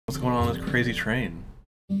going on this crazy train?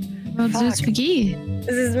 Well, Zoots McGee.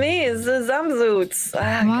 This is me. I'm Zoots.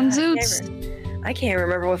 Come on, Zoots. I can't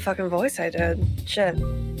remember what fucking voice I did. Shit.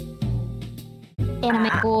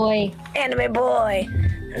 Anime boy. Anime boy.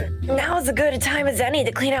 Now is as good a time as any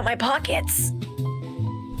to clean out my pockets.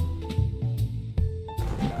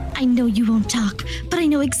 I know you won't talk, but I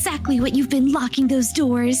know exactly what you've been locking those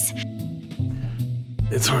doors.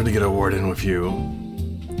 It's hard to get a word in with you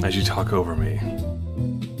as you talk over me.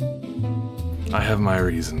 I have my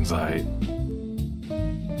reasons.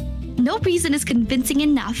 No reason is convincing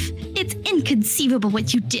enough. It's inconceivable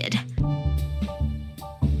what you did.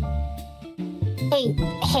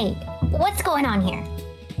 Hey, what's going on here?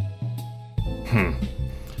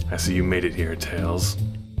 I see you made it here, Tails.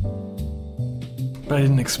 But I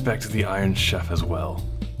didn't expect the Iron Chef as well.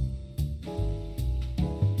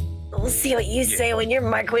 We'll see what you say when your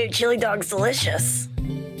microwave chili dog's delicious.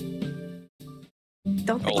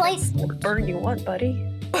 Don't think that's the burn you want, buddy.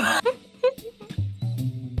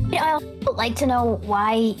 I'd like to know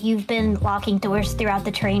why you've been locking doors throughout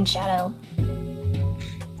the train, Shadow.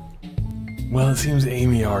 Well, it seems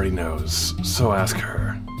Amy already knows, so ask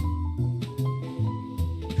her.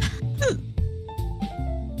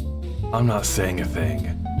 I'm not saying a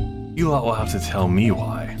thing. You lot will have to tell me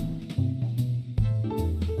why.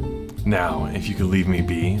 Now, if you could leave me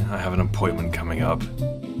be, I have an appointment coming up.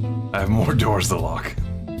 I have more doors to lock.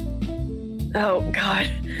 Oh, God.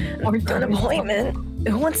 An appointment?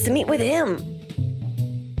 Who wants to meet with him?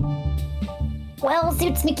 Well,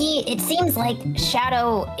 Zoots McGee, it seems like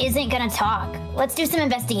Shadow isn't gonna talk. Let's do some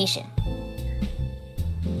investigation.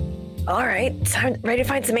 All right, ready to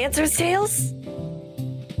find some answers, Tails?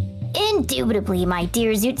 Indubitably, my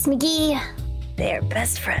dear Zoots McGee. They're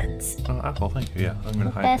best friends. Oh, well, thank you. Yeah, I'm gonna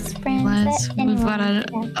hide. Best friends. We've got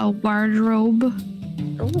a wardrobe.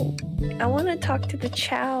 Ooh, I want to talk to the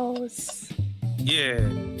chows. Yeah,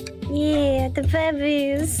 Yeah, the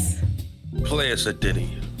babies. play us a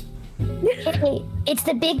ditty. Hey, it's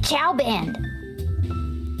the Big Chow Band.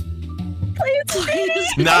 Please.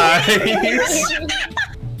 Nice!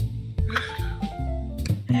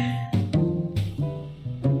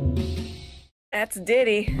 That's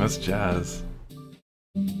Diddy. That's jazz.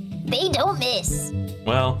 They don't miss.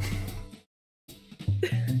 Well,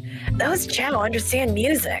 Those chow understand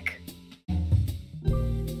music.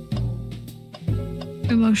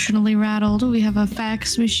 Emotionally rattled. We have a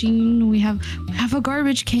fax machine. We have a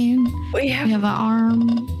garbage can. We We have have an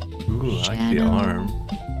arm. ooh, I like the Shadow. arm.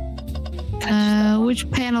 Which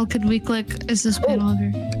panel could we click? Is this panel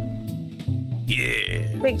here?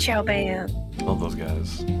 Yeah, Big Chow Band. Love those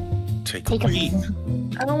guys. take Take a a beat.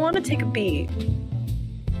 I don't want to take a beat.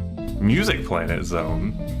 Music Planet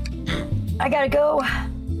Zone. I gotta go.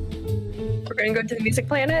 We're gonna go to the music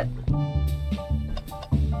planet.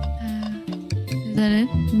 Is that it?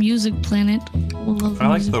 Music Planet. We'll love I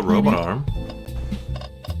like Music the robot Planet. arm.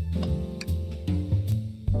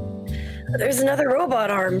 There's another robot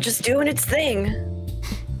arm just doing its thing.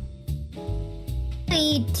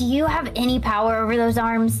 Hey, do you have any power over those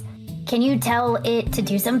arms? Can you tell it to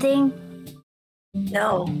do something?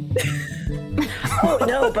 No. Oh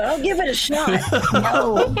no, but I'll give it a shot.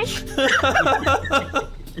 No.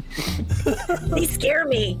 They scare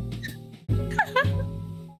me.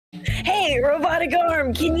 Hey, robotic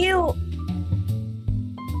arm, can you?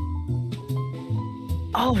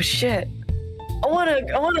 Oh shit! I want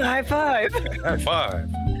a high five. High five.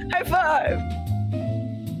 High five.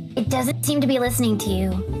 It doesn't seem to be listening to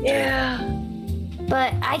you, Yeah.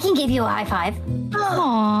 but I can give you a high five.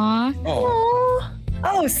 Aww. Oh,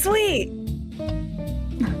 Oh sweet.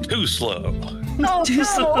 too slow. Oh Too no.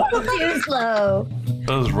 slow. Too slow.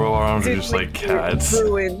 Those robot arms are Dude, just like cats.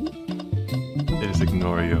 Ruined. They just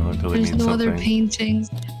ignore you until they There's mean no something. other paintings.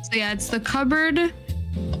 So yeah, it's the cupboard,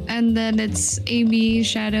 and then it's Amy,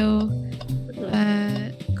 Shadow,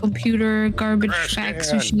 computer, garbage, Trash fax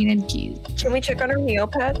can. machine, and keys. Can we check on our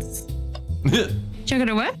Neopets? Check it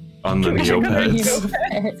out. What? On the Can we check on our Neopets.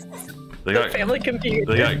 Neopets? They got Family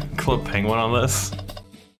computer. they got Club Penguin on this.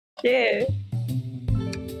 Yeah.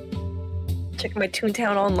 Check my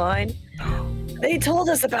Toontown online. They told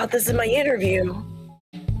us about this in my interview.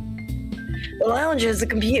 The lounge is a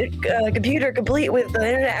computer complete with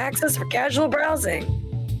internet access for casual browsing.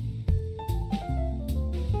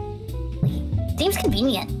 Seems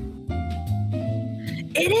convenient.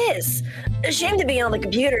 It is. A shame to be on the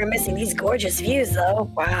computer and missing these gorgeous views,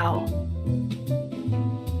 though. Wow.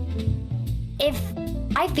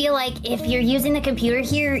 I feel like if you're using the computer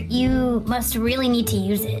here, you must really need to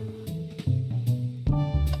use it.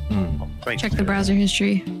 Thank Check you. the browser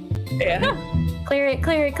history. Yeah. Clear it,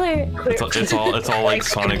 clear it, clear it. It's all like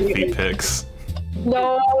Sonic feet pics.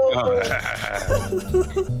 No.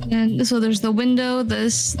 And so there's the window,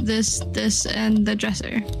 this, and the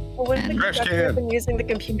dresser. Wouldn't the Trash conductor have can. been using the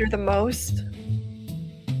computer the most?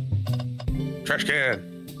 Trash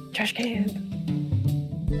can. Trash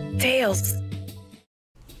can. Tails.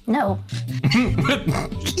 No.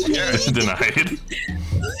 Yes. Denied.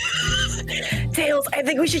 Tails, I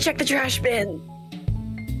think we should check the trash bin.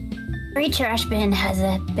 Every trash bin has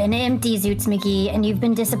been empty, Zootsmiki, and you've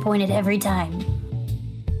been disappointed every time.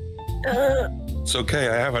 It's okay.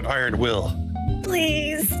 I have an iron will.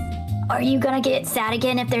 Please. Are you gonna get sad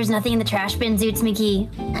again if there's nothing in the trash bin, Zootsmiki?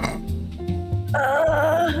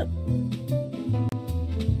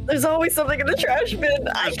 There's always something in the trash bin.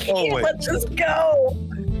 I There's can't always. let this go.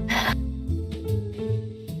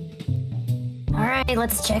 All right,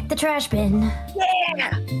 let's check the trash bin.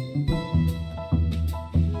 Yeah.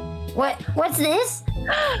 What's this?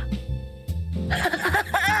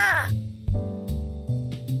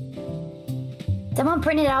 Someone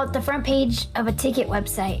printed out the front page of a ticket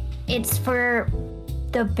website. It's for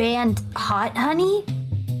the band Hot Honey.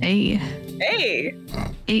 Hey, Hey.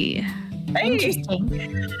 hey. Hey.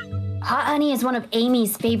 Interesting. Hot Honey is one of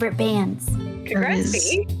Amy's favorite bands. Congrats,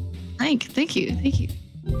 is. B. Thank you.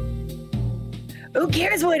 Who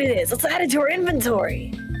cares what it is? Let's add it to our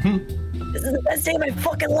inventory. This is the best day of my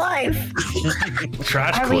fucking life.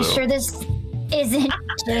 Trash Are clue. we sure this isn't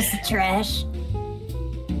just trash?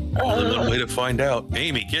 Only one way to find out.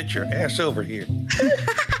 Amy, get your ass over here.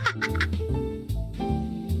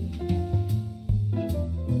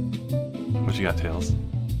 What you got, Tails?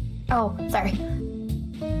 Oh, sorry.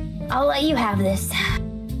 I'll let you have this.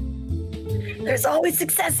 There's always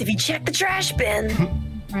success if you check the trash bin.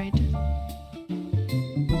 Right.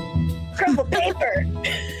 Crumple paper.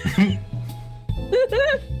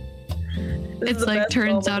 It's like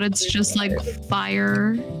turns out it's just like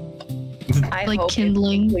fire, like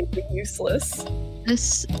kindling. Completely useless.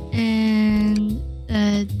 This and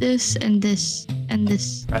this and this and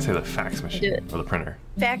this. I say the fax machine or the printer.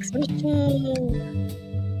 Fax machine.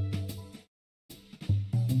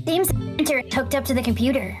 Seems the printer is hooked up to the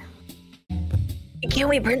computer. Can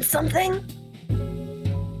we print something?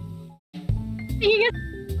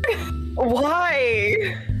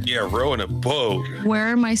 Why? Yeah, rowing a boat. Where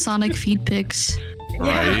are my Sonic feed pics?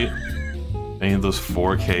 Right? I need those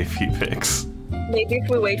 4K feet pics. Maybe if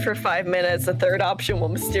we wait for 5 minutes, the third option will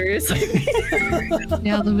mysteriously be.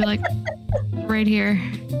 Yeah, they'll be like right here.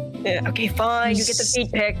 Yeah, okay, fine. You get the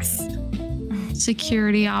feed pics.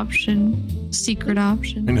 Security option, secret You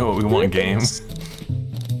option. know what we want, games.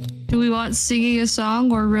 Do we want singing a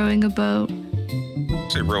song or rowing a boat?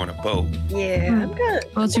 Say rowing a boat. Yeah, I'm good.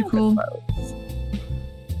 Boats are cool.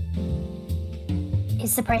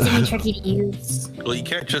 It's surprisingly tricky to use. Well, you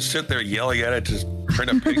can't just sit there yelling at it to print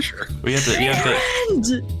a picture. You have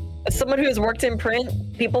to As someone who has worked in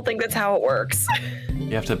print, people think that's how it works.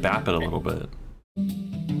 bap it a little bit.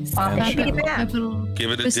 Bop And it. show. Capital. Give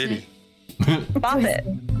it a Twist ditty. Bop it.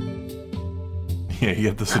 Yeah, you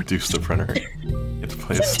have to seduce the printer. You have to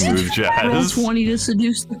play smooth Roll jazz. 20 to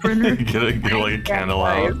seduce the printer. get like a candle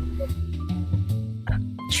out.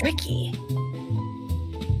 Tricky.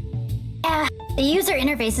 Yeah, the user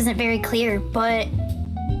interface isn't very clear, but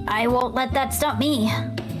I won't let that stop me.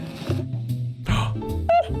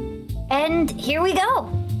 And here we go.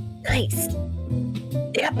 Nice.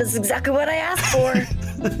 Yep, this is exactly what I asked for.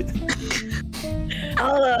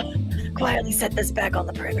 I'll quietly set this back on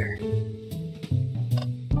the printer.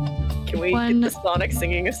 Can we One- get the Sonic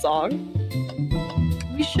singing a song?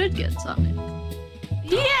 We should get Sonic.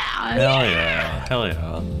 Yeah! Hell yeah. Hell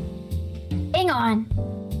yeah. Hang on.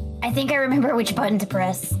 I think I remember which button to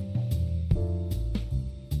press.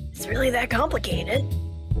 It's really that complicated.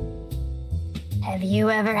 Have you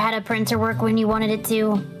ever had a printer work when you wanted it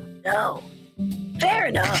to? No. Fair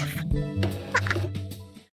enough.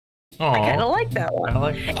 I kind of Aww. like that one. I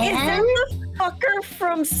like Is that And the fucker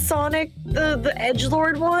from Sonic, the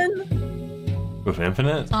Edgelord one? with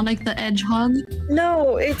Infinite? Sonic the Hedgehog.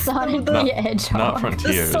 No, it's Sonic the, No, the Hedgehog. Not the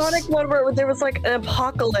Frontiers. Sonic one where there was like an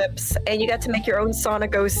apocalypse and you got to make your own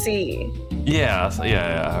Sonic OC. Yeah,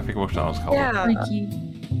 yeah. I forget what that was called. Yeah. Freaky.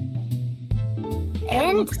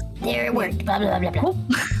 And there it worked. Blah, blah, blah, blah.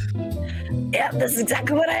 Yep, that's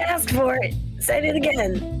exactly what I asked for. Say it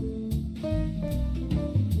again.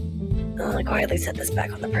 I'll quietly set this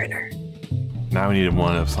back on the printer. Now we needed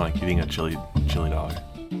one of Sonic eating a chili dog.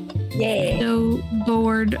 Yeah. No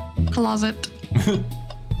board closet. Get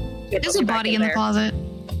There's you a back body in the there. closet.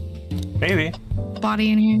 Maybe.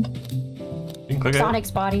 Body in here. You can click it.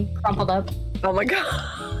 Sonic's body crumpled up. Oh my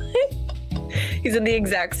god. He's in the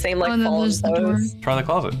exact same like and then fallen there's the door. pose. Try the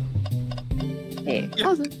closet. Hey,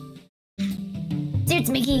 closet. Suits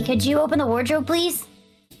Mickey, could you open the wardrobe, please?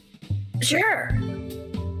 Sure.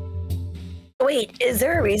 Wait, is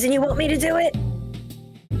there a reason you want me to do it?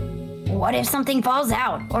 What if something falls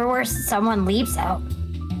out? Or worse, someone leaps out?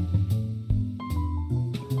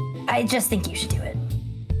 I just think you should do it.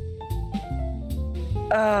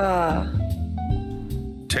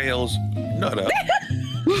 Tails, nut up.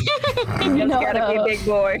 You gotta be a big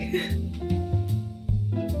boy.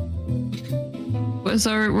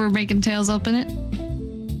 So we're making Tails open it?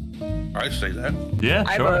 I say that. Yeah,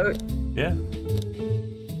 I sure. vote. Yeah.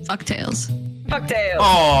 Fuck Tails. Fuck Tails.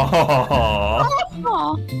 Oh.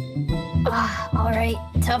 All right,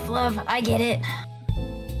 tough love. I get it.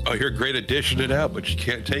 Oh, you're great at dishing it out, but you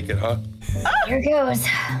can't take it, huh? Here goes.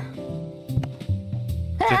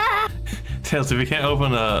 Tails, if you can't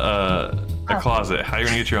open a closet, how are you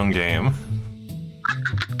gonna get your own game?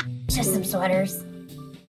 Just some sweaters.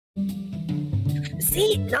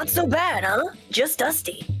 See, not so bad, huh? Just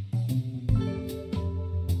dusty.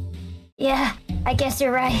 Yeah, I guess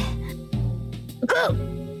you're right. Go.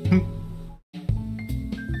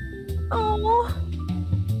 Oh,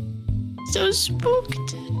 So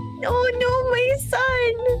spooked. oh no, my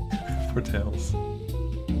son. For Tails.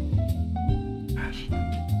 Ash.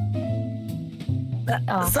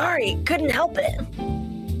 Oh. Sorry, couldn't help it.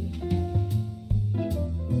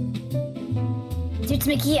 Suits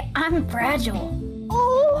Mickey, I'm fragile.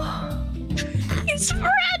 Oh, He's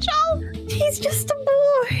fragile. he's just a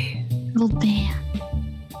boy. Little man.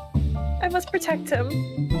 I must protect him.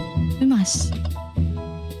 We must.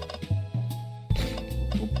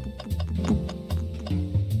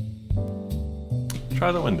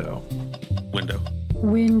 Try the window. Window.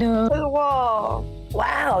 Window. To the wall.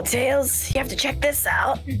 Wow, Tails, you have to check this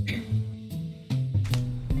out.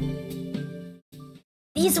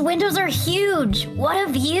 These windows are huge. What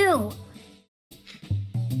a view.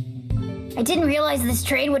 I didn't realize this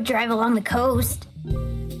train would drive along the coast.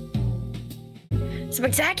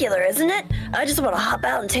 Spectacular, isn't it? I just want to hop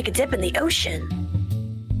out and take a dip in the ocean.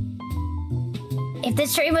 If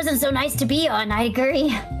this train wasn't so nice to be on, I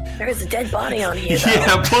agree. There is a dead body on here, though.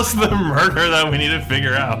 Yeah, plus the murder that we need to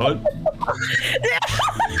figure out.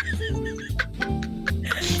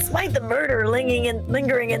 Despite the murder lingering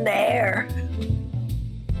in the air.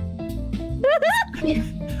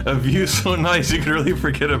 A view so nice you could really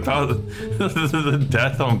forget about the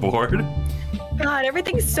death on board. God,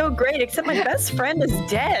 everything's so great except my best friend is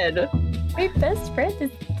dead. My best friend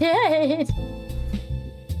is dead.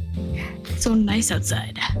 So nice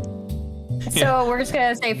outside. So we're just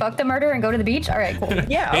gonna say fuck the murder and go to the beach? Alright, cool.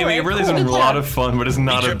 Yeah, Amy, it really is a lot of fun, but it's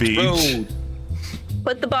not a beach. Road.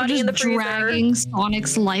 Put the We're body in the just freezer. dragging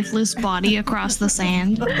Sonic's lifeless body across the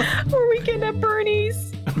sand. Or weekend at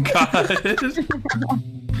Bernie's. God.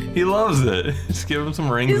 He loves it. Just give him some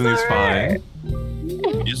rings and he's fine.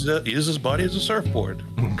 Use his body as a surfboard.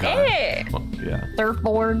 Oh, God. Hey! Well, yeah.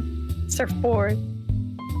 Surfboard. Surfboard.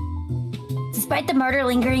 Despite the murder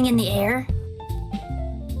lingering in the air,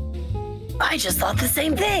 I just thought the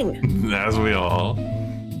same thing. As we all.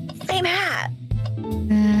 Same hat.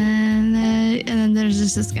 And then there's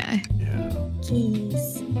just this guy. Yeah.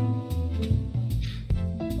 Keys.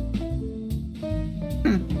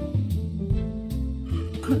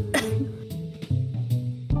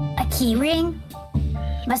 a key ring?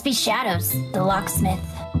 Must be Shadows, the locksmith.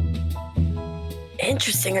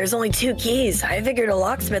 Interesting, there's only 2 keys. I figured a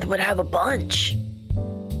locksmith would have a bunch.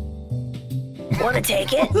 Want to take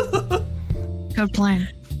it? Good plan.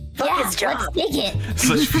 Fuck Yeah, his job. let's take it.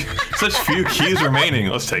 Such few keys remaining.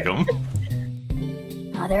 Let's take them.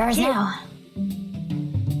 Oh, there are now.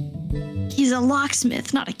 He's a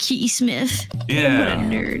locksmith, not a keysmith. What a Yeah.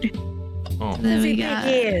 nerd. Oh. Then Who we do you got.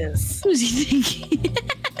 think he is? Who's he thinking?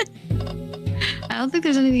 I don't think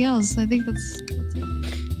there's anything else. I think that's it.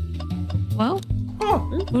 Well,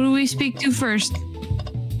 who do we speak to first?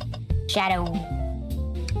 Shadow.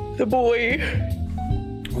 The boy.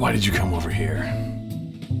 Why did you come over here?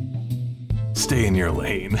 Stay in your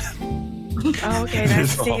lane. Oh, okay,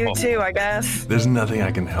 nice to see you too, I guess. There's nothing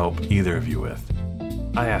I can help either of you with.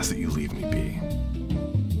 I ask that you leave me be.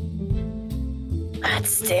 That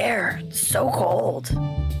stare, so cold.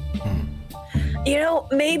 You know,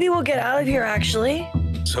 maybe we'll get out of here actually.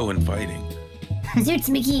 So inviting. Zoots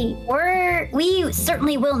Mickey, we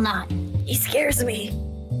certainly will not. He scares me.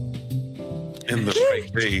 In the right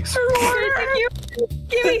face.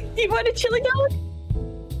 Gimme, do you want a chili dog?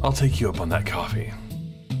 I'll take you up on that coffee.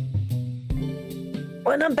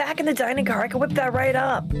 When I'm back in the dining car, I can whip that right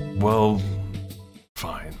up. Well,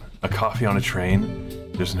 fine. A coffee on a train?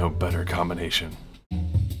 There's no better combination.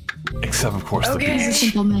 Except, of course, Okay. He's a the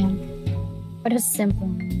simple man. What a simple.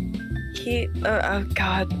 Oh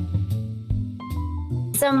God.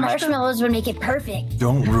 Some marshmallows would make it perfect.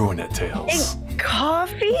 Don't ruin it, Tails.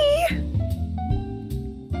 Coffee?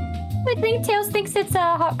 I think Tails thinks it's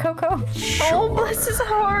hot cocoa. Oh, bless his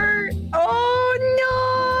heart. Oh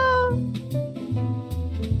no.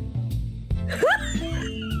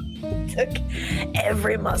 Took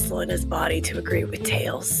every muscle in his body to agree with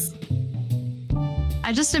Tails.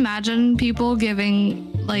 I just imagine people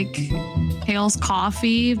giving like Tails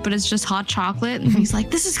coffee, but it's just hot chocolate, and he's like,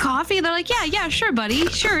 "This is coffee." And they're like, "Yeah, sure, buddy,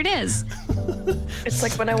 sure it is." It's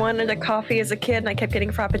like when I wanted a coffee as a kid and I kept getting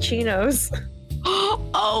frappuccinos.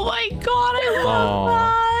 Oh my god, I love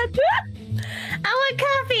Aw. that! I want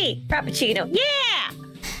coffee! Frappuccino. Yeah!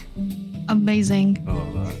 Amazing. I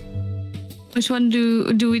love that. Which one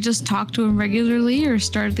do we just talk to him regularly or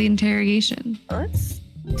start the interrogation? Let's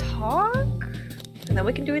talk. And then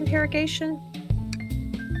we can do interrogation.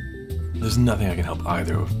 There's nothing I can help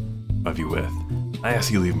either of you with. I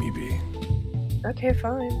ask you leave me be. Okay,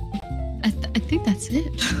 fine. I think that's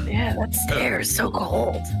it. Yeah, that stair is so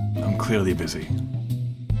cold. I'm clearly busy.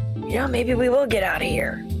 You know, maybe we will get out of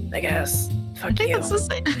here. I guess. I Fuck think you. that's the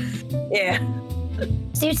same. Yeah.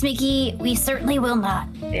 Suits Mickey, we certainly will not.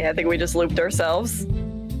 Yeah, I think we just looped ourselves.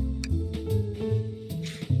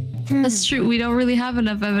 That's true. We don't really have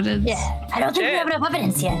enough evidence. Yeah, I don't think we have enough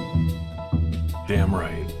evidence yet. Damn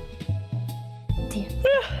right. Damn.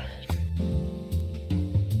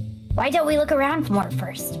 Why don't we look around more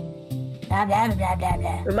first? Blah, blah, blah, blah,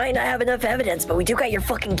 blah. We might not have enough evidence, but we do got your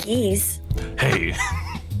fucking keys. Hey.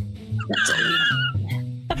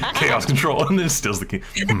 Chaos control, and then steals the key.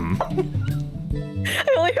 I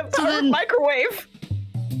only have So power then- microwave.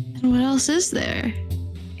 And what else is there?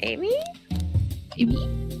 Amy? Maybe.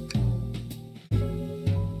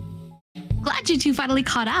 Glad you two finally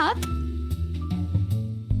caught up.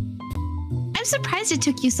 I'm surprised it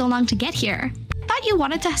took you so long to get here. Thought you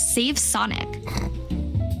wanted to save Sonic.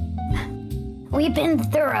 We've been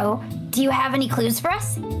thorough. Do you have any clues for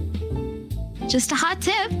us? Just a hot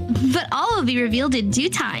tip, but all will be revealed in due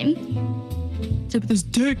time. Tip this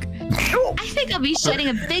dick. I think I'll be shedding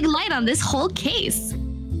a big light on this whole case.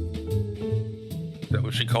 Is that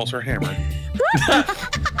what she calls her hammer?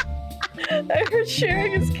 I heard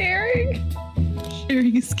sharing is caring.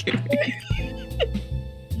 Sharing is scary.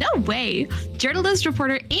 No way. Journalist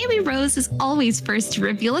reporter Amy Rose is always first to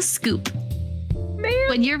reveal a scoop. Man.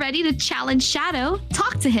 When you're ready to challenge Shadow,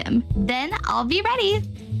 talk to him. Then I'll be ready.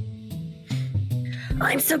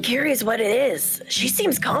 I'm so curious what it is. She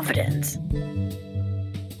seems confident.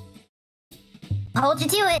 I'll hold you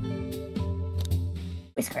to it.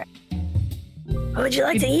 Whisker. What would you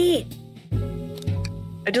like to eat?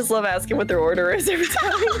 I just love asking what their order is every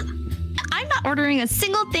time. I'm not ordering a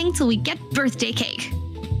single thing till we get birthday cake.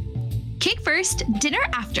 Cake first, dinner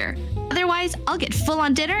after. Otherwise, I'll get full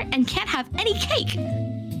on dinner and can't have any cake.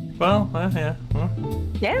 Well, yeah.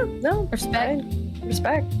 Yeah, no. Respect. Fine.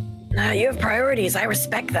 Respect. Nah, you have priorities. I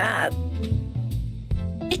respect that.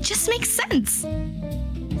 It just makes sense.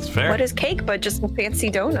 It's fair. What is cake but just a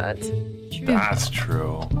fancy donut? That's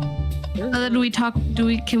true. Then we talk.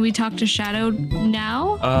 Can we talk to Shadow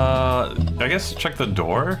now? I guess check the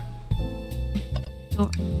door.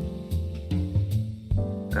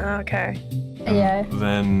 Okay. Yeah,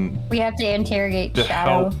 Then we have to interrogate to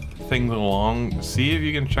Shadow. help things along, see if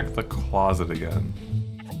you can check the closet again.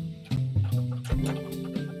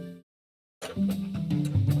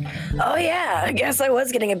 Oh yeah, I guess I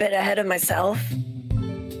was getting a bit ahead of myself.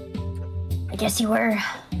 I guess you were.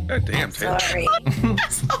 God damn, Tails. Sorry.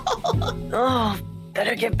 Oh,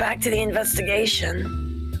 better get back to the investigation.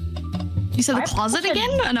 You said the closet again?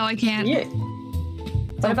 Oh, no, I can't. Yeah.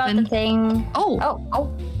 It's What about open. the thing? Oh,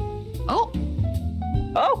 Oh. oh.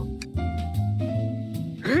 Oh.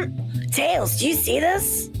 Tails, do you see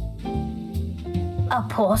this? A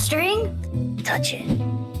pull string? Touch it.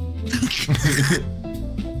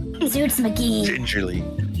 Suits McGee. Gingerly.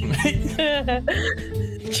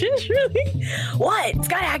 Gingerly? What? It's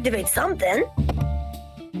gotta activate something.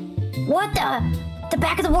 What the? The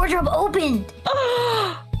back of the wardrobe opened.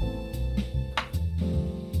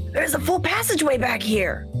 There's a full passageway back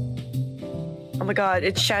here. Oh my god,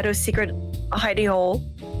 it's Shadow's secret hidey hole.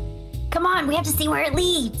 Come on, we have to see where it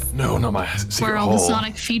leads. No, not my secret Where all hole. the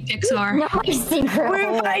Sonic feet pics are. No, my secret We're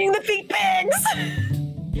hole. finding the feet pigs!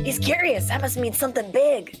 He's curious. That must mean something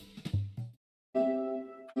big.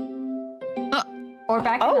 Or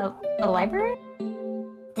back in the library?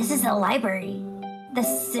 This is the library. The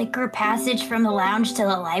secret passage from the lounge to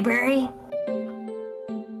the library.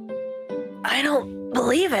 I don't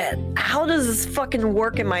believe it. How does this fucking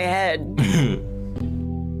work in my head?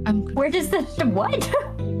 Where does the what?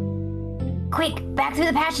 Quick, back through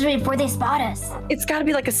the passageway before they spot us. It's got to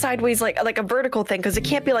be like a sideways, like a vertical thing, because it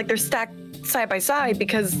can't be like they're stacked side by side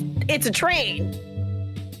because it's a train,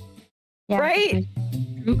 Yeah. right?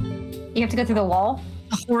 You have to go through the wall.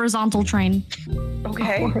 A horizontal train.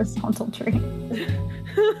 Okay. Horizontal train.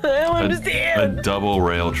 I don't understand. A double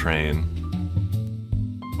rail train.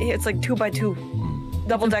 Yeah, it's like 2x2,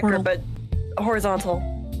 double decker, but horizontal.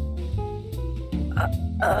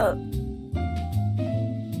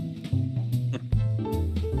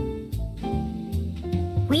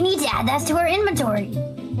 We need to add that to our inventory.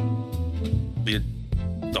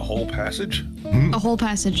 The whole passage? A whole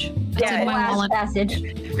passage. It's Yeah, in my Last wallet. passage.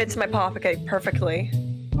 Fits my pocket perfectly.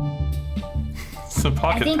 It's a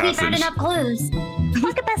pocket I think we found passage. enough clues.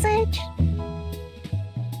 Pocket passage.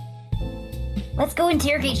 Let's go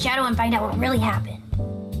interrogate Shadow and find out what really happened.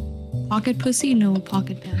 Pocket pussy, no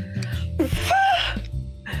pocket pen.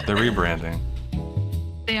 They're rebranding.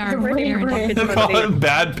 They are. Pocket They call pussy. it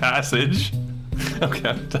Bad Passage. Okay,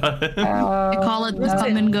 I'm done. They call it the no.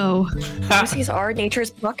 come and go. Pussies are nature's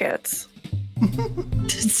pockets.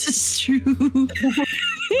 This is true.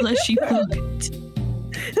 Fleshy pocket.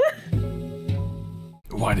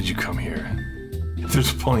 Why did you come here?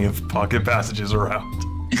 There's plenty of pocket passages around.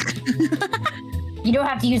 You don't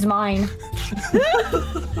have to use mine.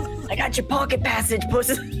 I got your pocket passage,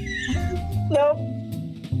 pussy. Nope.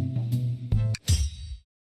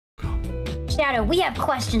 Shadow, we have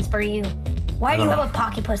questions for you. Why do you have a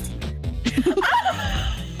pocket pussy?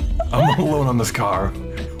 I'm alone on this car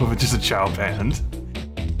with just a chow band.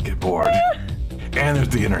 Get bored. And there's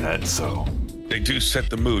the internet, so They do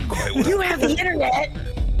set the mood quite well. You have the internet.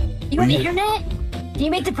 You have internet? Do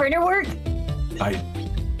you make the printer work?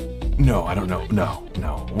 No, I don't know.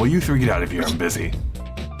 No. Well, you three get out of here. I'm busy.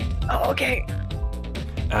 Oh, okay.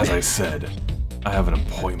 As I said, I have an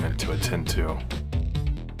appointment to attend to.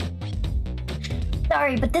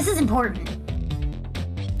 Sorry, but this is important.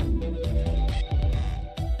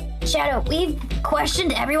 Shadow, we've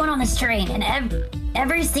questioned everyone on this train, and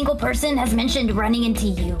every single person has mentioned running into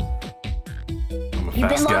you. I'm a You've been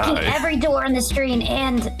fast locking guy. every door on this train,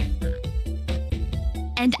 and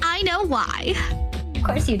And I know why. Of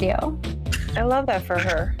course you do. I love that for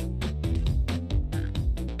her.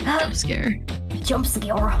 Jump scare. jump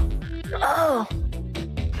scare. Oh.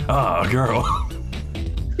 Ah, girl.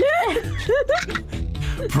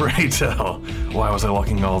 Pray tell, why was I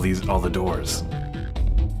locking all the doors?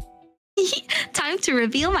 Time to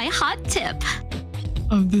reveal my hot tip.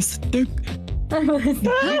 Of the stick.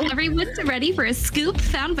 Everyone's ready for a scoop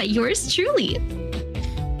found by yours truly.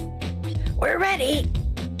 We're ready,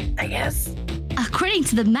 I guess. According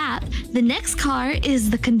to the map, the next car is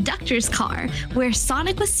the conductor's car, where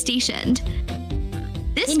Sonic was stationed.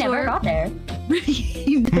 This He never got there.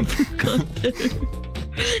 He never got there.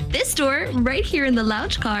 This door, right here in the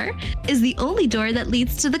lounge car, is the only door that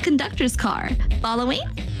leads to the conductor's car. Following?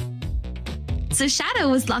 So Shadow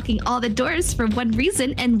was locking all the doors for one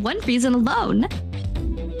reason and one reason alone.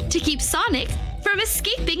 To keep Sonic from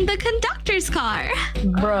escaping the conductor's car.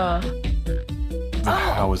 Bruh.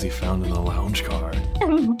 How was he found in the lounge car?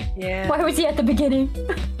 Yeah. Why was he at the beginning?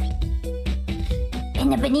 In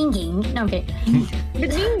the beninging. Okay.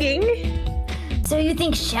 Ding. So you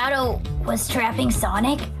think Shadow was trapping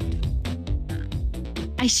Sonic?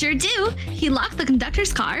 I sure do. He locked the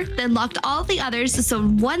conductor's car, then locked all the others so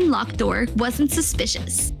one locked door wasn't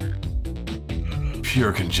suspicious.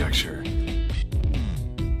 Pure conjecture.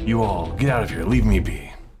 You all, get out of here. Leave me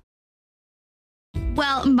be.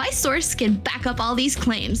 Well, my source can back up all these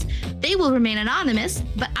claims. They will remain anonymous,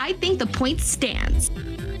 but I think the point stands.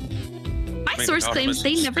 My I mean, source claims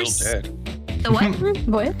they never. still dead. The what?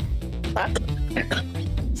 What?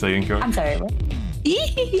 Say again, Cody? I'm sorry. What?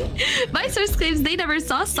 My source claims they never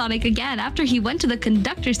saw Sonic again after he went to the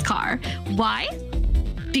conductor's car. Why?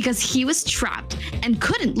 Because he was trapped and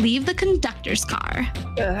couldn't leave the conductor's car.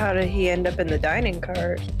 How did he end up in the dining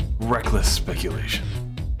cart? Reckless speculation.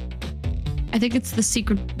 I think it's the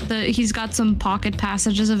secret. He's got some pocket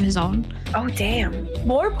passages of his own. Oh, damn.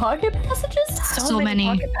 More pocket passages? So many.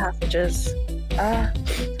 pocket passages.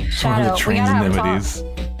 Some Shadow, of the we gotta have a talk. amenities.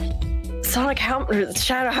 Sonic,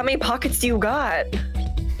 Shadow, how many pockets do you got?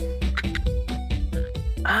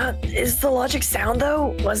 Is the logic sound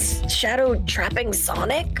though? Was Shadow trapping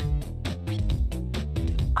Sonic?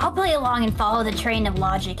 I'll play along and follow the train of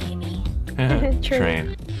logic, Amy.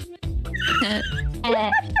 Train.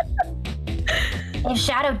 If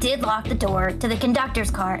Shadow did lock the door to the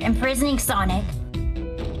conductor's car, imprisoning Sonic,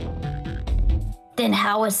 Then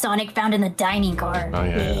how was Sonic found in the dining car? Oh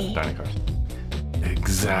yeah, dining car.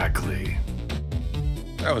 Exactly.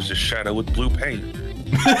 That was just Shadow with blue paint.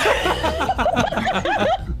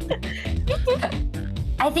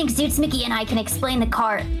 I think Zoots Mickey and I can explain the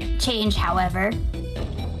car change, however.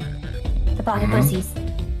 The pocket pussies.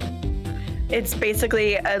 It's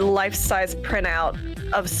basically a life-size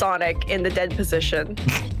printout of Sonic in the dead position.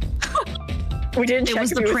 We didn't check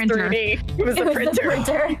was if the it was printer. 3D. It was the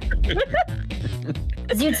printer.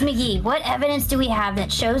 Zoots Mickey, what evidence do we have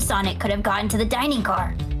that shows Sonic could have gotten to the dining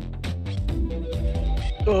car?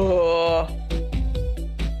 Oh.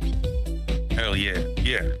 Hell yeah.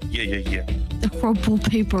 Yeah. The purple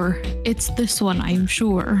paper. It's this one, I'm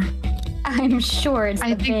sure. I'm sure it's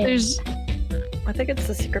I the think big. there's. I think it's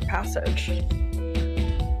the secret passage.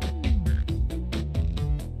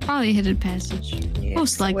 Probably a hidden passage. Yeah,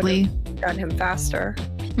 Most it would've likely. Done him faster.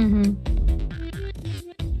 Mm-hmm.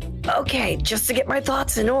 Okay, just to get my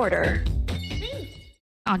thoughts in order.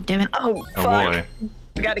 Oh, damn it. Oh, Oh fuck. boy.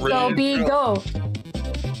 We gotta Go, go. B, go.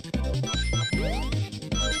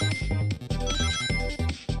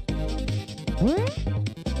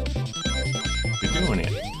 You're doing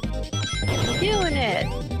it. Doing it.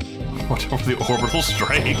 Watch over the orbital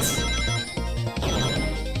strikes.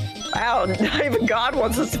 Wow, not even God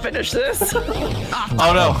wants us to finish this.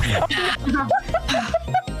 Oh no.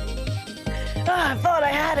 I thought I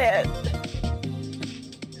had it.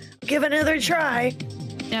 Give it another try.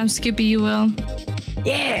 Damn, Skippy, you will.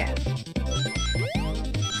 Yeah.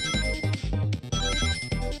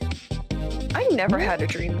 I never had a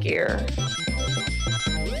Dream Gear.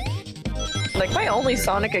 Like, my only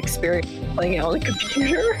Sonic experience playing it on the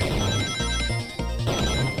computer.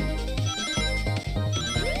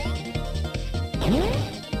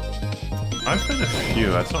 I've played a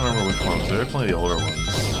few. I don't remember which ones. They're definitely the older ones.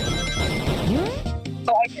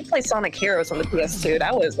 Oh, I did play Sonic Heroes on the PS2.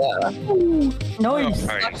 That was a Noise.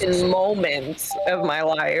 Nice. fucking moment of my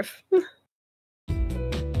life.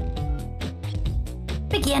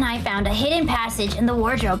 Mickey and I found a hidden passage in the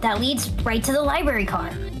wardrobe that leads right to the library car.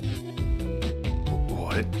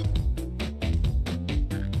 What?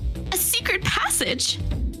 A secret passage?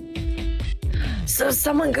 So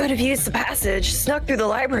someone could have used the passage, snuck through the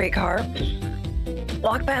library car,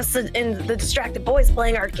 walked past the distracted boys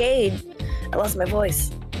playing arcade. I lost my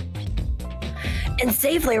voice. And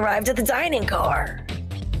safely arrived at the dining car.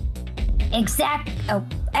 Excellent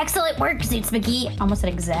work, Zoots Mickey. Almost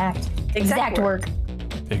said exact. Exact work.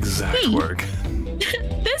 Exact work.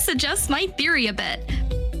 This adjusts my theory a bit.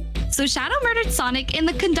 So Shadow murdered Sonic in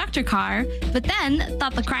the conductor car, but then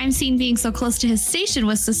thought the crime scene being so close to his station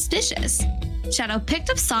was suspicious. Shadow picked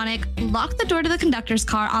up Sonic, locked the door to the conductor's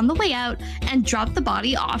car on the way out, and dropped the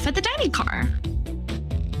body off at the dining car.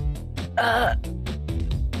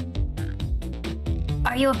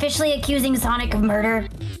 Are you officially accusing Sonic of murder?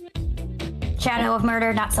 Shadow of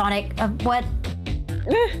murder, not Sonic. Of what?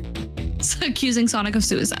 Accusing Sonic of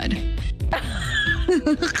suicide.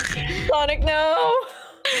 Sonic, no!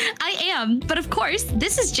 I am, but of course,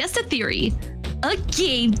 this is just a theory. A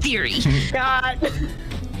game theory. God.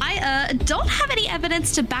 I don't have any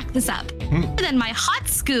evidence to back this up. Other than my hot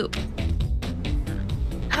scoop.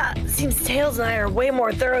 Ha, seems Tails and I are way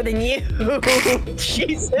more thorough than you.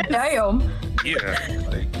 Jesus. Damn. Yeah.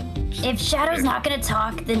 Like, If Shadow's not gonna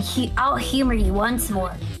talk, then I'll humor you once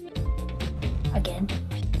more. Again.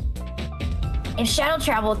 If Shadow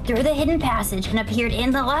traveled through the hidden passage and appeared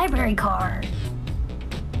in the library car,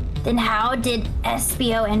 then how did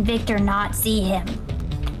Espio and Victor not see him?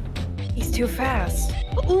 He's too fast.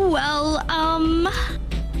 Well,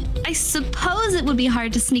 I suppose it would be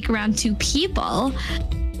hard to sneak around two people.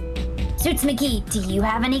 Zoots McGee, do you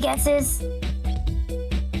have any guesses?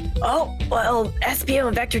 Oh, well, Espio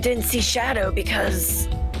and Vector didn't see Shadow because...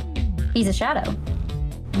 He's a shadow.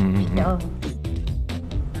 Mhm. No.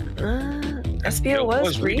 Espio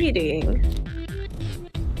was reading.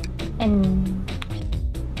 And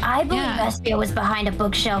I believe Yeah. Espio was behind a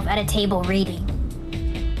bookshelf at a table reading.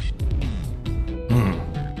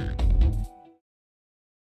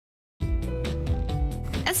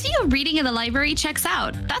 SVO reading in the library checks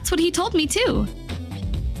out. That's what he told me too.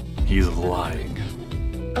 He's lying.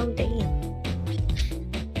 Oh, damn.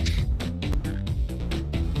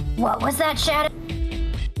 What was that, Shadow?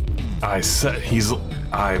 I said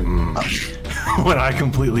I'm. When I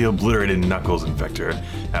completely obliterated Knuckles and Vector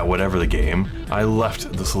at whatever the game, I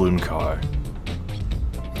left the saloon car.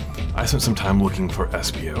 I spent some time looking for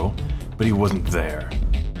Espio, but he wasn't there.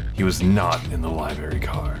 He was not in the library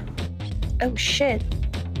car. Oh, shit.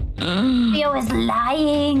 Espio is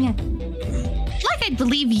lying. Like I'd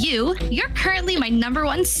believe you. You're currently my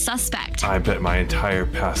 #1 suspect. I bet my entire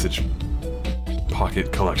passage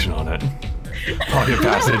pocket collection on it. Pocket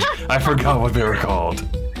passage. I forgot what they were called.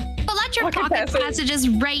 Pull out your Pocket pocket passage. passages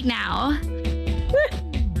right now.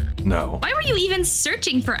 No. Why were you even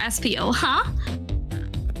searching for SPO, huh?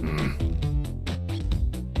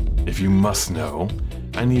 If you must know,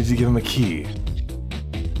 I needed to give him a key.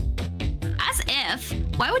 As if.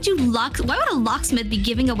 Why would a locksmith be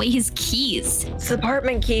giving away his keys? It's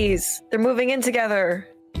apartment keys. They're moving in together.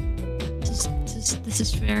 This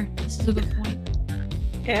is fair. This is a good point.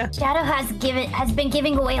 Yeah. Shadow has been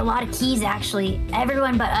giving away a lot of keys. Actually,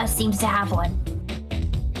 everyone but us seems to have one.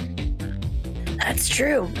 That's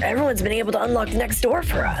true. Everyone's been able to unlock the next door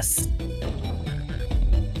for us.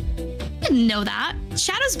 Didn't know that.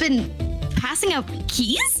 Shadow's been passing out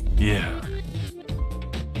keys? Yeah.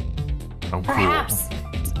 I'm Perhaps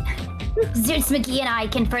Zeus McGee and I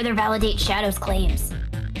can further validate Shadow's claims.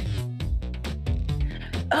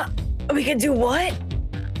 We can do what?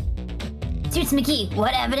 Zeus McGee,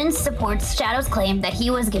 what evidence supports Shadow's claim that he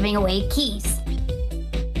was giving away keys?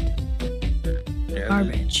 Yeah,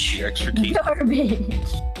 Garbage. The extra key. Garbage.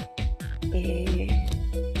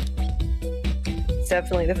 It's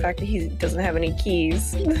definitely the fact that he doesn't have any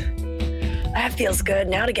keys. That feels good.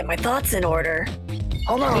 Now to get my thoughts in order.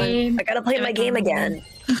 Hold on. Same. I gotta play my game again.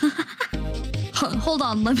 Hold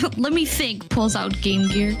on, let me think. Pulls out Game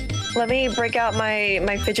Gear. Let me break out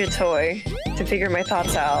my fidget toy to figure my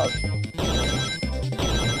thoughts out.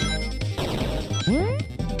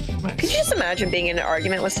 Could you just imagine being in an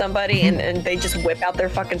argument with somebody and they just whip out their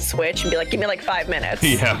fucking Switch and be like, give me like 5 minutes?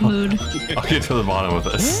 Yeah. Mood. I'll get to the bottom of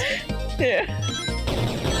this. Yeah.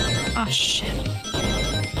 Oh shit.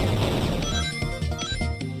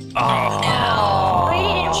 Oh.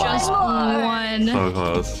 Just one. So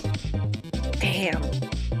close. Damn.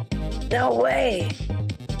 No way.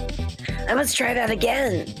 I must try that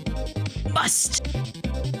again. Bust.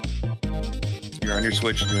 You're on your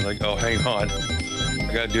Switch and you're like, oh, hang on.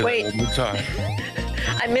 I gotta do Wait. that one more time.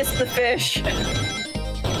 I missed the fish.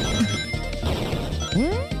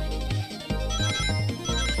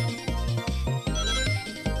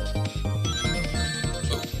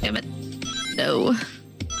 Damn it. No.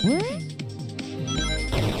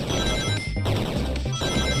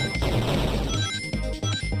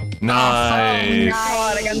 Nice.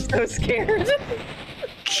 God, I got so scared.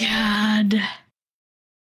 God.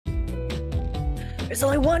 There's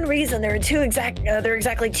only one reason there are there are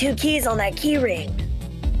exactly 2 keys on that key ring.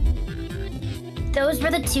 Those were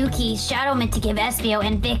the 2 keys Shadow meant to give Espio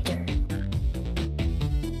and Victor.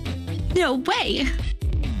 No way.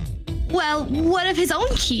 Well, what of his own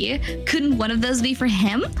key? Couldn't one of those be for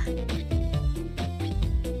him?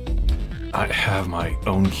 I have my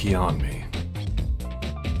own key on me,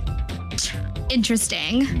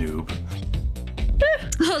 Interesting. noob.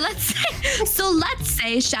 Let's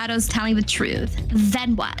say Shadow's telling the truth.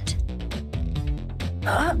 Then what?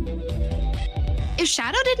 If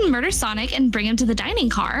Shadow didn't murder Sonic and bring him to the dining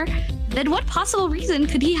car, then what possible reason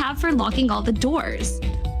could he have for locking all the doors?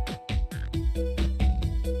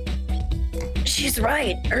 She's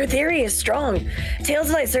right. Her theory is strong. Tails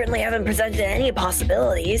and I certainly haven't presented any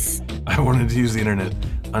possibilities. I wanted to use the internet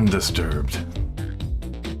undisturbed.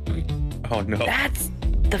 Oh, no. That's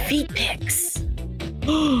the feet pics.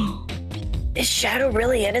 Is Shadow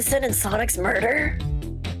really innocent in Sonic's murder?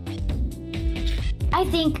 I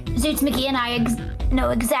think Zeus McGee and I know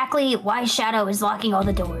exactly why Shadow is locking all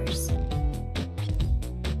the doors.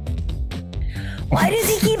 Why does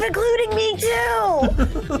he keep including me too?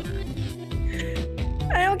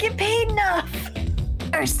 I don't get paid enough.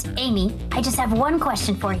 First, Amy, I just have one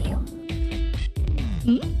question for you.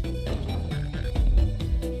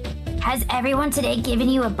 Has everyone today given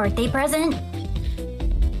you a birthday present?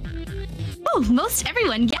 Oh, most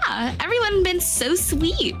everyone, yeah. Everyone been so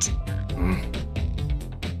sweet.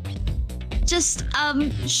 Just,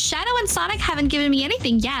 Shadow and Sonic haven't given me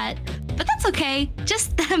anything yet, but that's okay.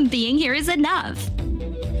 Just them being here is enough.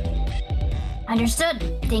 Understood.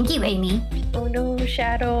 Thank you, Amy. Oh no,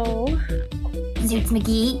 Shadow. Zeus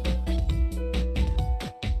McGee.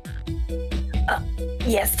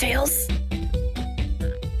 Yes, Tails?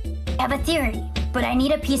 I have a theory, but I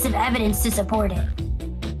need a piece of evidence to support it.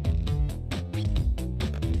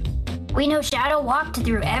 We know Shadow walked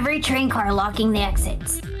through every train car locking the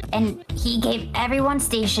exits, and he gave everyone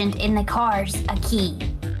stationed in the cars a key.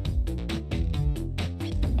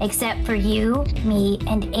 Except for you, me,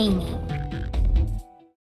 and Amy.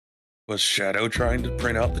 Was Shadow trying to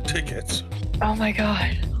print out the tickets? Oh my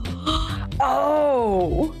god.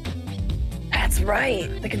 Oh! That's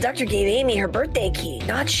right. The conductor gave Amy her birthday key,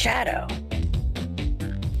 not Shadow.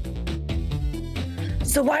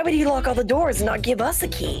 So why would he lock all the doors and not give us a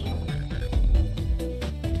key?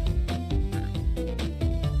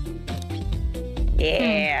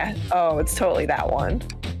 Yeah. Oh, it's totally that one.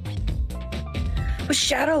 Was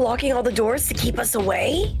Shadow locking all the doors to keep us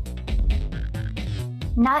away?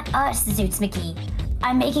 Not us, Zoots McGee.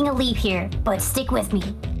 I'm making a leap here, but stick with me.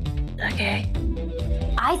 Okay.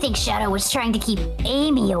 I think Shadow was trying to keep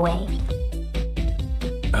Amy away.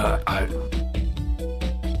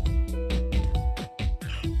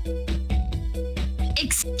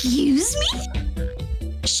 Excuse me?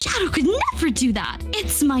 Shadow could never do that.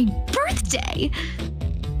 It's my birthday.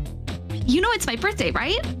 You know it's my birthday,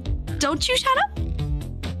 right? Don't you, Shadow?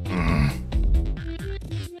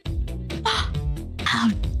 How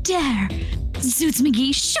dare! Zoots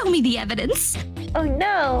McGee, show me the evidence. Oh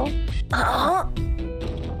no.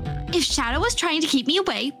 If Shadow was trying to keep me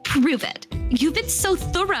away, prove it. You've been so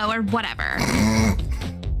thorough or whatever.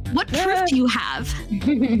 What proof do you have?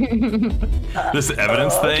 This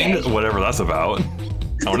evidence thing, whatever that's about. I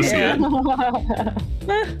want to see it.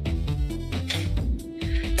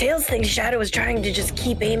 Tails thinks Shadow was trying to just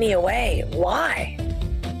keep Amy away. Why?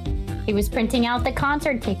 He was printing out the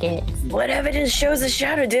concert tickets. What evidence shows that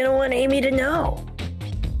Shadow didn't want Amy to know?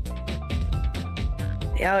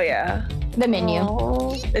 Oh yeah. The menu.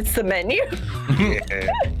 Oh, it's the menu? Yeah.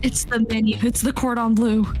 It's the menu. It's the cordon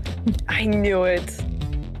bleu. I knew it.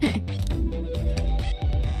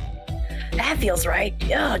 That feels right.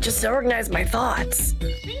 Yeah, just to organize my thoughts.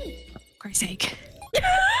 Christ's sake.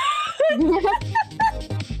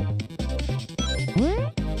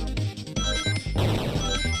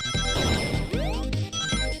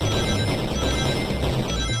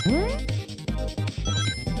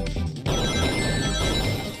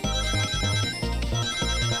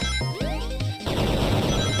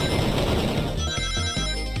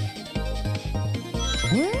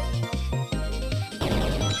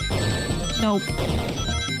 Nope.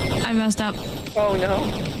 I messed up. Oh no.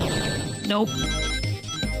 Nope.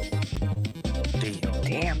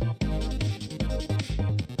 Damn.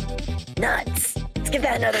 Nuts. Let's give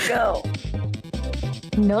that another go.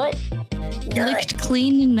 Nut. Nut. Licked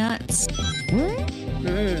clean nuts.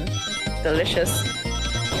 Delicious.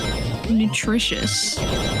 Nutritious.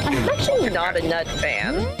 I'm actually not a nut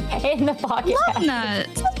fan. In the pocket. Love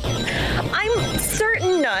nuts. I'm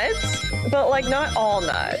certain nuts, but like not all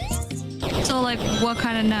nuts. So, like, what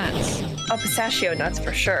kind of nuts? Oh, pistachio nuts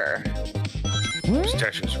for sure.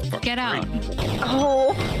 Pistachios are fucking Get out. great.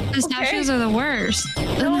 Oh, Pistachios are the worst.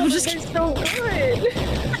 no, I'm but just they're kidding. so good.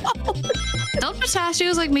 Don't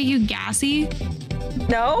pistachios like make you gassy?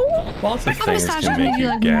 No, Lots of How things pistachios can make make you you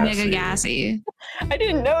like mega gassy? I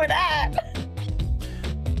didn't know that.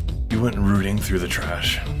 You went rooting through the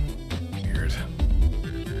trash. Weird.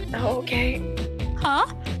 Oh, okay. Huh?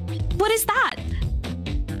 What is that?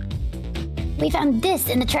 We found this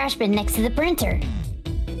in the trash bin next to the printer.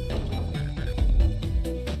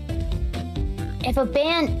 If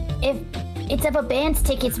it's of a band's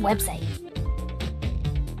tickets website.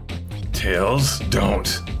 Tails,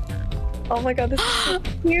 don't. Oh my god, this is so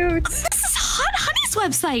cute. This is Hot Honey's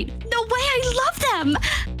website. No way, I love them.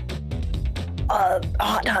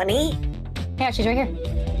 Hot Honey? Yeah, she's right here.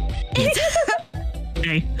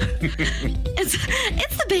 It's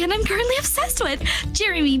the band I'm currently obsessed with.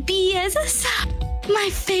 Jeremy B is my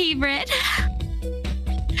favorite.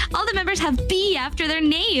 All the members have B after their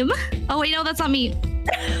name. Oh wait, no, that's not me.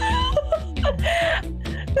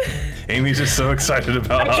 Amy's just so excited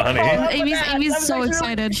about Honey. Amy's so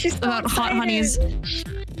excited She's so about Hot Honeys.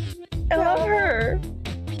 I love her.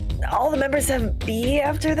 All the members have B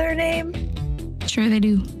after their name? Sure they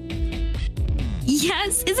do.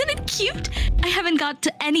 Yes, isn't it cute? I haven't got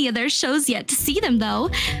to any of their shows yet to see them though.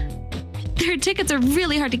 Their tickets are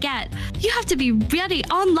really hard to get. You have to be ready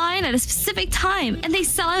online at a specific time, and they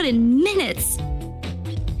sell out in minutes.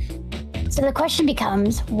 So the question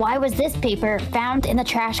becomes, why was this paper found in the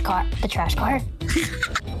trash car? The trash car?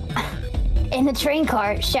 In the train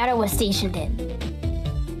car Shadow was stationed in.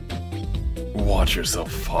 Watch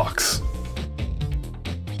yourself, Fox.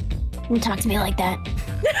 Don't talk to me like that.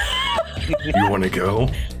 You want to go?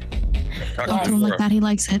 Talk to him like that, he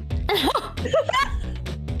likes it.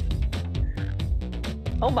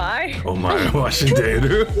 Oh my. Oh my, Washington.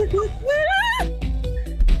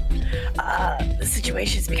 The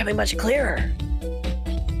situation's becoming much clearer.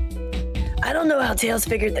 I don't know how Tails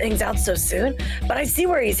figured things out so soon, but I see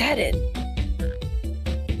where he's headed.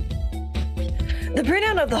 The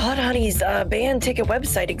printout of the Hot Honey's band ticket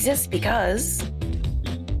website exists because...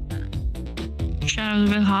 Shadow's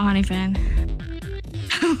a big Hot Honey fan.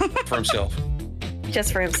 For himself.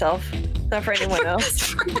 Just for himself, not for anyone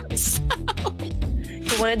else.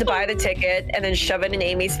 He wanted to buy the ticket and then shove it in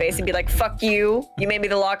Amy's face and be like, fuck you. You made me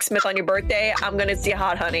the locksmith on your birthday. I'm gonna see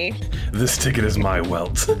Hot Honey. This ticket is my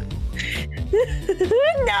wealth. No!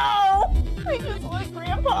 I just want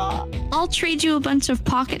Grandpa. I'll trade you a bunch of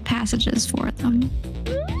pocket passages for them.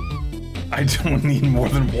 I don't need more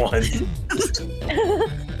than one.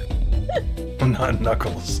 I'm not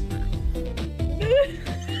Knuckles.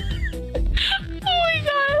 Oh my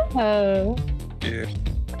god. Yeah.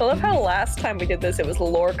 I love how last time we did this, it was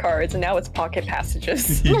lore cards, and now it's pocket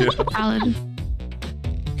passages. Yeah. Valid.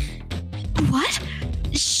 What?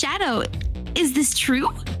 Shadow, is this true?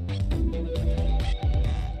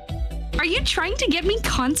 Are you trying to get me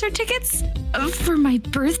concert tickets for my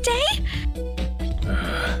birthday?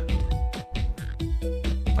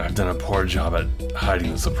 I've done a poor job at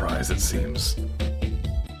hiding the surprise, it seems.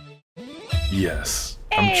 Yes,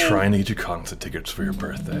 I'm trying to get you concert tickets for your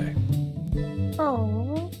birthday.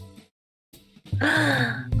 Oh.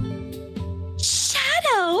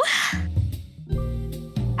 Shadow!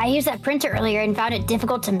 I used that printer earlier and found it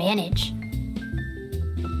difficult to manage.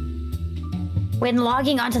 When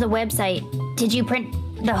logging onto the website, did you print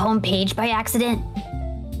the home page by accident?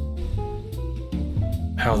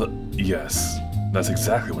 Yes, that's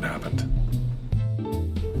exactly what happened.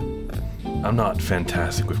 I'm not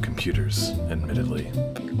fantastic with computers, admittedly.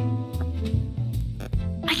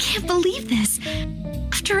 I can't believe this.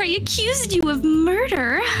 After I accused you of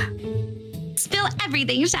murder. Spill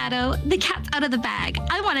everything, Shadow. The cat's out of the bag.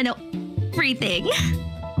 I want to know everything.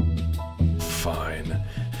 Fine.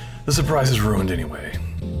 The surprise is ruined anyway.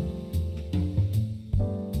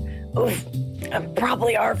 Oof.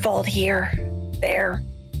 Probably our fault here. There.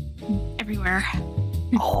 Everywhere.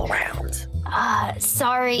 All around.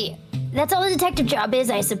 Sorry. That's all the detective job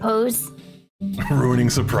is, I suppose.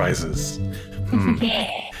 Ruining surprises.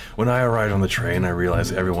 When I arrived on the train, I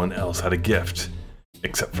realized everyone else had a gift.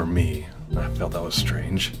 Except for me. I felt that was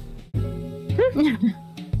strange.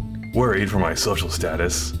 Worried for my social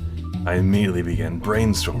status, I immediately began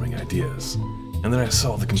brainstorming ideas. And then I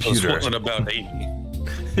saw the computer. So what about Amy?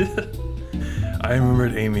 I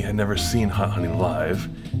remembered Amy had never seen Hot Honey live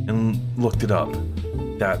and looked it up.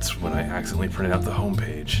 That's when I accidentally printed out the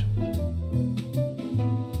homepage.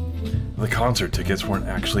 The concert tickets weren't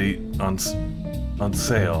actually on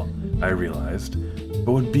sale, I realized,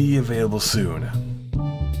 but would be available soon.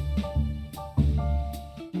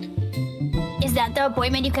 Is that the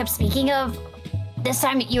appointment you kept speaking of? This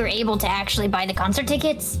time you were able to actually buy the concert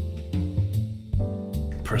tickets?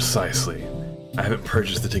 Precisely. I haven't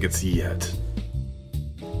purchased the tickets yet.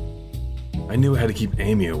 I knew I had to keep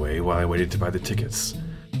Amy away while I waited to buy the tickets,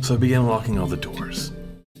 so I began locking all the doors.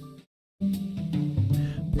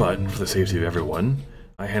 But for the safety of everyone,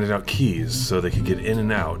 I handed out keys so they could get in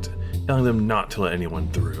and out, telling them not to let anyone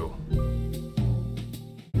through.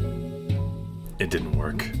 It didn't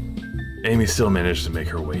work. Amy still managed to make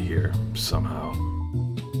her way here, somehow.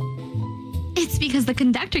 It's because the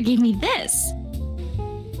conductor gave me this.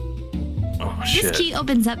 Oh, shit. This key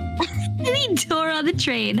opens up any door on the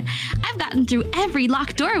train. I've gotten through every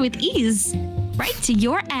locked door with ease. Right to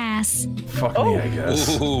your ass. Fuck me, I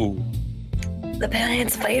guess. Ooh. The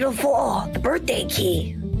planet's fatal flaw. The birthday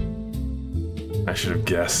key. I should have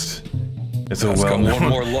guessed. It's a It's got one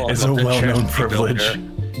more well-known, log it's a up the well-known chest, you don't privilege. care.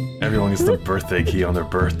 Everyone gets the birthday key on their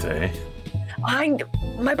birthday.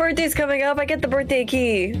 My birthday's coming up. I get the birthday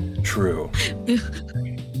key. True.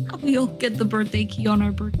 We'll get the birthday key on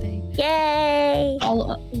our birthday. Yay!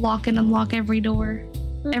 I'll lock and unlock every door,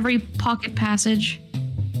 every pocket passage.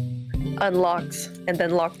 Unlocked and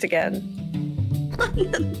then locked again.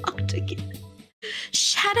 Unlocked again.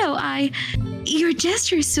 Shadow Eye, your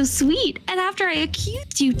gesture is so sweet, and after I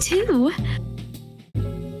accused you too.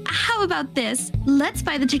 How about this? Let's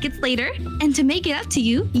buy the tickets later, and to make it up to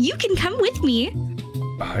you, you can come with me.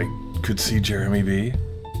 I could see Jeremy B.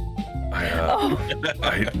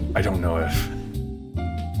 I don't know if.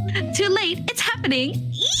 Too late, it's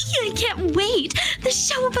happening. Eee, I can't wait. The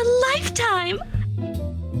show of a lifetime.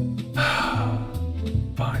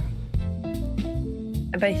 Fine.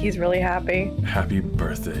 I bet he's really happy. Happy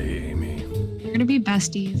birthday, Amy. We're gonna be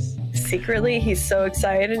besties. Secretly, he's so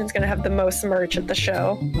excited and he's gonna have the most merch at the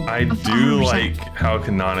show. I do 100%. like how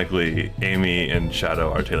canonically Amy and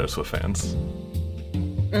Shadow are Taylor Swift fans.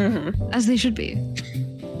 Mm-hmm. As they should be.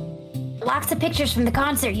 Lots of pictures from the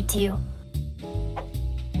concert, you two.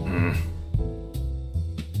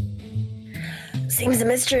 Seems the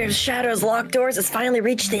mystery of Shadow's locked doors has finally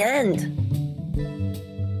reached the end.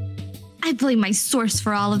 I blame my source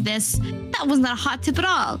for all of this. That was not a hot tip at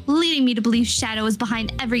all, leading me to believe Shadow is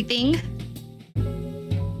behind everything.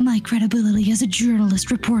 My credibility as a journalist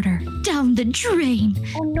reporter down the drain.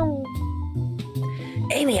 Oh no.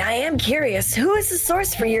 Amy, I am curious. Who is the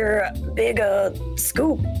source for your big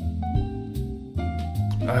scoop?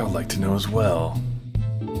 I would like to know as well.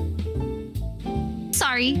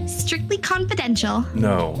 Sorry, strictly confidential.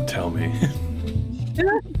 No, tell me.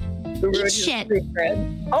 Eat shit.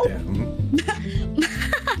 Oh, Damn.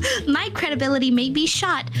 My credibility may be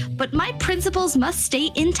shot, but my principles must stay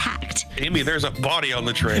intact. Amy, there's a body on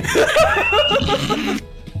the train.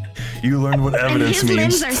 You learned what And evidence his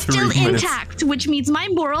means. limbs are 3 still minutes. intact, which means my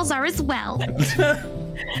morals are as well.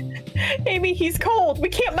 Amy, he's cold. We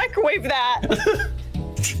can't microwave that.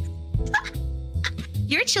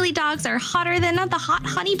 Your chili dogs are hotter than the Hot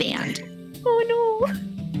Honey Band. Oh no.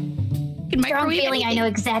 Can Strong microwave feeling I anything. know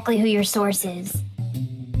exactly who your source is.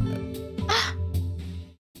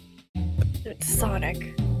 It's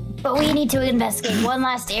Sonic. But we need to investigate one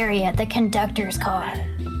last area, the conductor's car.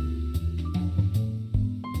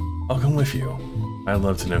 I'll come with you. I'd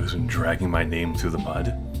love to know who's been dragging my name through the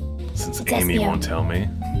mud, since It's Amy SEO. won't tell me.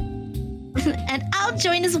 And I'll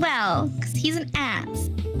join as well, because he's an ass.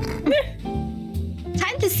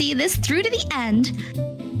 Time to see this through to the end.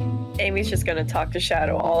 Amy's just gonna talk to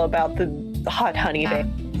Shadow all about the hot honey Yeah.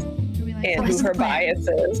 band and What's who the her plan? bias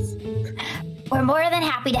is. We're more than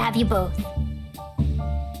happy to have you both.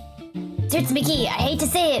 Toots McGee, I hate to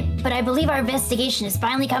say it, but I believe our investigation is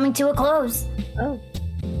finally coming to a close. Oh.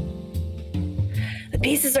 The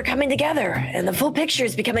pieces are coming together, and the full picture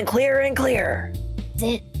is becoming clearer and clearer. Is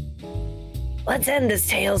it? Let's end this,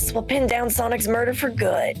 Tails. We'll pin down Sonic's murder for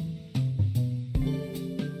good.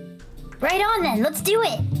 Right on then, let's do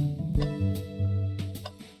it.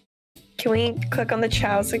 Can we click on the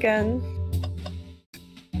chows again?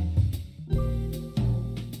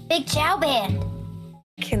 Big Chow Band.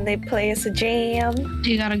 Can they play us a jam?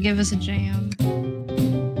 You gotta give us a jam.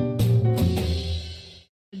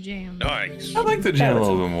 A jam. Nice. I like the jam a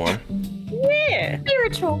little bit more. Yeah.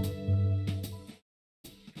 Spiritual.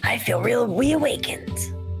 I feel real reawakened.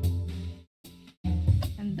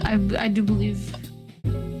 And I do believe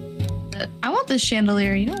that I want this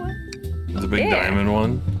chandelier. You know what? The big Yeah. diamond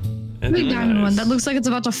one. It's Big really diamond nice. one that looks like it's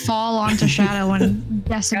about to fall onto Shadow and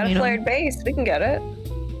Got decimate a him. flared base. We can get it.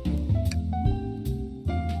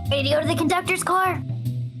 Ready to go to the conductor's car?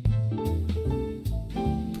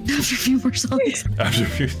 After a few more songs. After a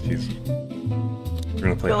few seasons. We're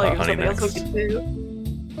gonna play Hot Honey next.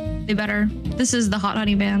 They better. This is the Hot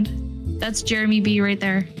Honey Band. That's Jeremy B right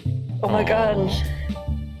there. Oh my Aw. god.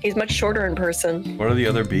 He's much shorter in person. What are the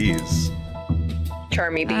other bees?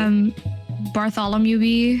 Charmy B. Bartholomew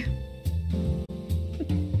B.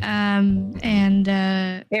 And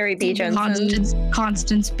Mary B. Jensen.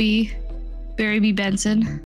 Constance B. Barry B. Benson.